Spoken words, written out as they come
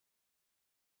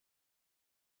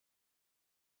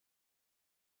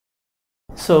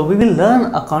So we will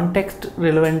learn a context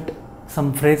relevant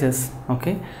some phrases.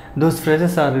 Okay, those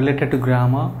phrases are related to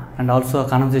grammar and also a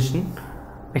conversation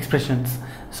expressions.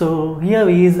 So here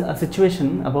is a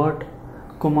situation about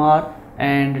Kumar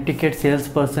and ticket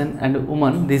salesperson and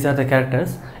woman. These are the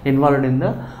characters involved in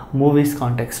the movie's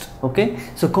context. Okay,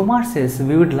 so Kumar says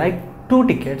we would like 2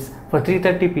 tickets for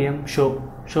 3:30 p.m. show.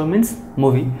 Show means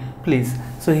movie, please.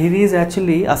 So here is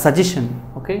actually a suggestion.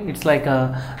 Okay, it's like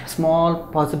a small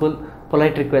possible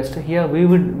polite request. Here we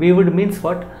would means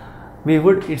what? We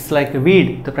would, it's like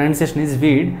weed, the pronunciation is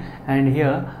weed, and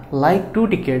here like 2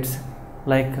 tickets,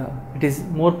 like it is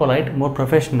more polite, more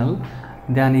professional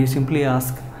than you simply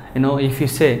ask, if you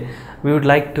say we would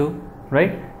like to,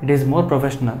 right? It is more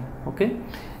professional. Okay,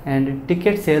 and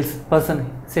ticket sales person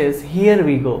says here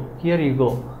we go, here you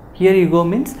go. Here you go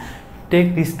means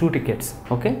take these 2 tickets.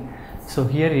 Okay, so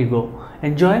here you go,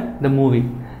 enjoy the movie.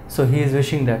 So he is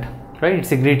wishing that, right?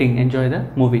 It's a greeting, enjoy the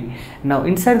movie. Now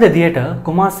inside the theater,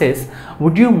 Kumar says,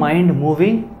 would you mind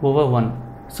moving over one?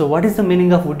 So what is the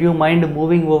meaning of would you mind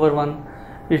moving over one?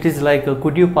 It is like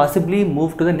could you possibly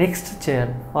move to the next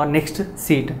chair or next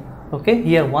seat? Okay,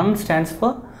 here one stands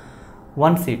for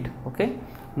one seat. Okay,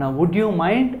 now would you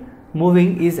mind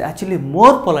moving is actually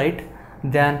more polite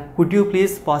than could you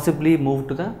please possibly move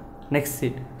to the next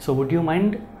seat. So would you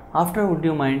mind, after would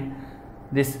you mind,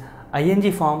 this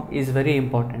ing form is very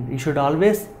important. You should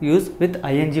always use with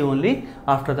ing only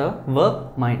after the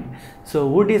verb mind. So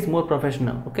would is more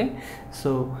professional. Okay,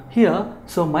 so here,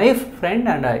 so my friend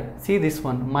and I, see this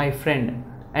one, my friend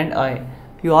and I,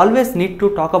 you always need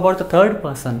to talk about the third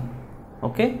person.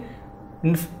 Okay,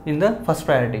 in the first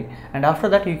priority, and after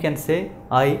that you can say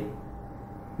I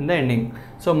in the ending.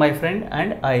 So my friend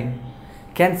and I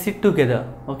can sit together.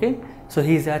 Okay, so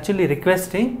he is actually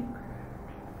requesting,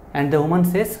 and the woman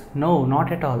says no,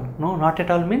 not at all. No, not at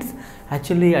all means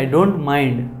actually I don't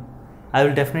mind, I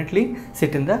will definitely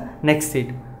sit in the next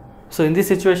seat. So in this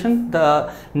situation,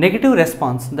 the negative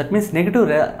response, that means negative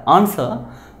answer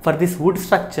for this would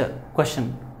structure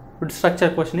question. Would structure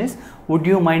question is would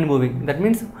you mind moving? That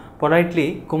means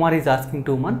politely Kumar is asking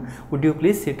to woman, would you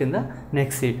please sit in the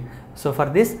next seat? So for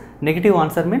this, negative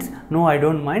answer means no, I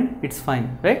don't mind, it's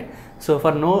fine, right? So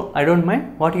for no, I don't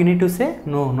mind, what you need to say?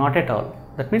 No, not at all.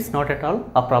 That means not at all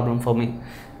a problem for me.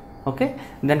 Okay,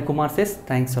 then Kumar says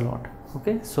thanks a lot.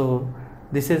 Okay, so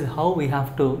this is how we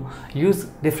have to use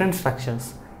different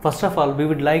structures. First of all, we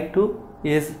would like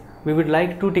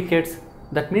 2 tickets.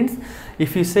 That means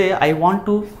if you say I want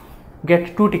to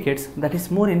get 2 tickets, that is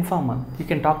more informal. You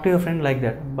can talk to your friend like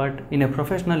that, but in a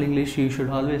professional English you should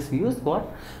always use what?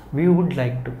 We would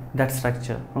like to, that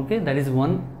structure. Okay, that is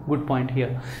one good point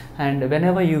here. And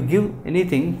whenever you give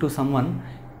anything to someone,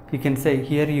 you can say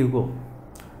here you go.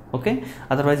 Okay,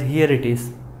 otherwise here it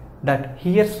is. That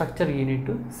here structure you need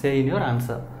to say in your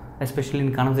answer, especially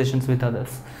in conversations with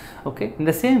others. Okay, in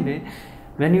the same way,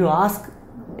 when you ask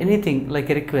anything like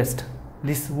a request,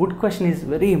 this would question is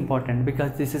very important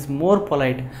because this is more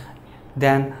polite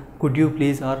than could you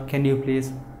please or can you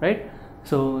please, right?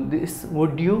 So this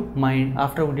would you mind,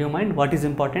 after would you mind, what is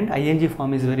important? ing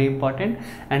form is very important.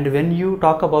 And when you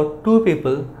talk about 2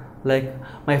 people, like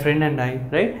my friend and I,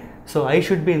 right? So I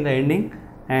should be in the ending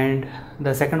and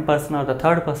the second person or the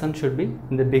third person should be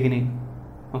in the beginning.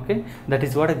 Okay, that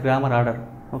is what a grammar order.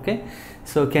 Okay,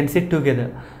 so can sit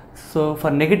together. So for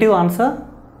negative answer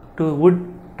to would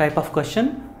type of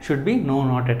question should be no,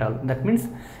 not at all. That means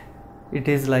it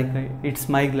is like it's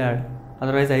my glad,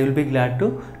 otherwise I will be glad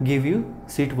to give you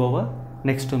seat over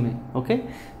next to me. Okay,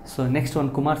 so next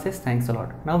one, Kumar says thanks a lot.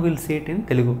 Now we'll see it in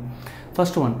Telugu.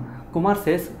 First one, Kumar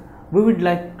says we would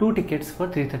like 2 tickets for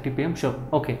 3:30 p.m. show.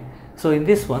 Okay, so in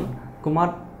this one Kumar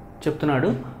చెప్తున్నాడు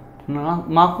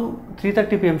మాకు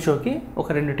 3:30 p.m. షోకి ఒక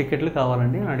 2 టికెట్లు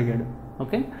కావాలండి అని అడిగాడు.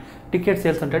 Okay, ticket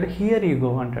sales అంటాడు, here you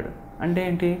go అంటాడు. అంటే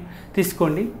ఏంటి?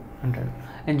 తీసుకోండి అంటాడు.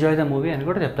 ఎంజాయ్ ద మూవీ అని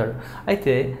కూడా చెప్తాడు.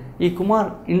 అయితే ఈ కుమార్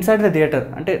ఇన్సైడ్ ద థియేటర్,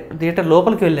 అంటే థియేటర్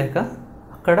లోపలికి వెళ్ళాక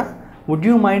అక్కడ would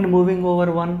you mind moving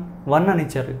over one అని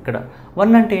ఇచ్చారు. ఇక్కడ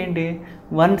 1 అంటే ఏంటి?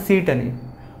 1 సీట్ అని.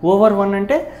 ఓవర్ 1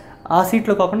 అంటే ఆ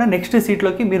సీట్లో కాకుండా నెక్స్ట్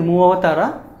సీట్లోకి మీరు మూవ్ అవుతారా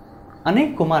అని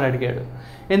కుమార్ అడిగాడు.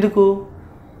 ఎందుకు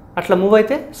అట్లా మూవ్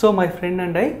అయితే? So my friend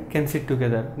and I can SIT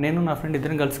together, నేను నా ఫ్రెండ్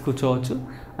ఇద్దరం కలిసి కూర్చోవచ్చు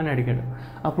అని అడిగాడు.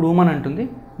 అప్పుడు ఉమన్ అంటుంది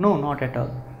no, not at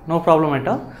all, no problem at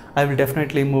all, I will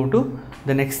definitely move to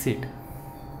the next seat.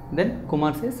 Then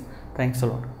Kumar says thanks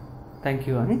a lot, thank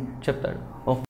you అని చెప్తాడు.